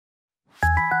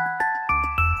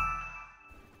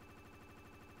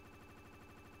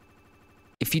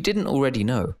If you didn't already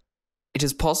know, it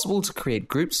is possible to create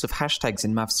groups of hashtags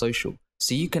in MavSocial,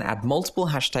 so you can add multiple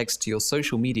hashtags to your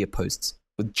social media posts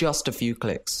with just a few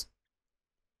clicks.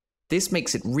 This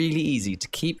makes it really easy to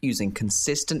keep using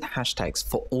consistent hashtags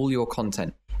for all your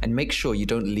content and make sure you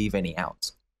don't leave any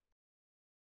out.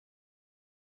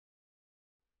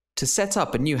 To set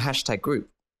up a new hashtag group,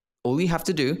 all you have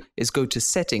to do is go to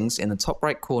Settings in the top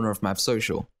right corner of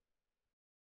MavSocial.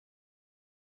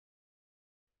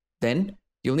 Then,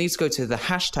 you'll need to go to the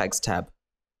Hashtags tab.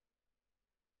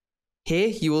 Here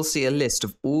you will see a list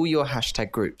of all your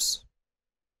hashtag groups.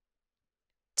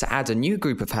 To add a new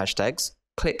group of hashtags,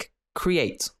 click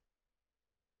Create.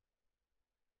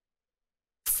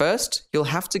 First, you'll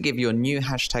have to give your new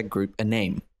hashtag group a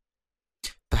name.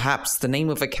 Perhaps the name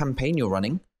of a campaign you're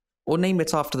running, or name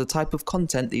it after the type of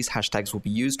content these hashtags will be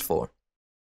used for.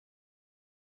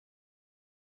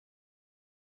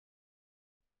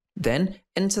 Then,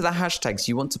 enter the hashtags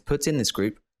you want to put in this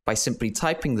group by simply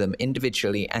typing them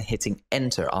individually and hitting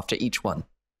Enter after each one.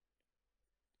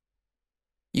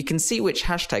 You can see which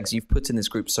hashtags you've put in this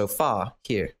group so far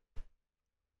here.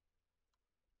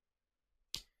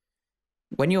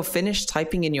 When you're finished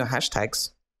typing in your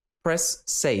hashtags, press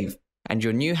Save, and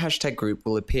your new hashtag group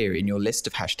will appear in your list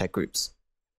of hashtag groups.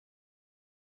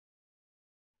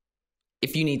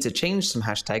 If you need to change some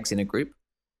hashtags in a group,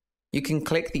 you can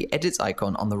click the Edit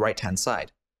icon on the right-hand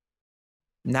side.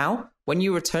 Now, when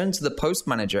you return to the Post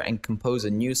Manager and compose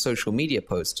a new social media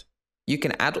post, you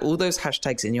can add all those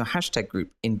hashtags in your hashtag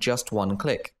group in just one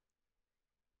click.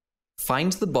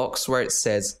 Find the box where it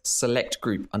says Select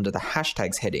Group under the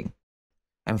Hashtags heading,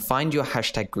 and find your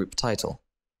hashtag group title.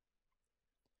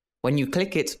 When you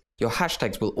click it, your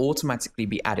hashtags will automatically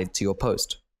be added to your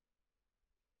post.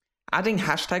 Adding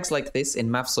hashtags like this in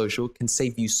MavSocial can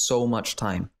save you so much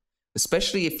time,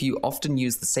 especially if you often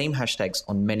use the same hashtags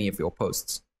on many of your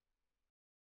posts.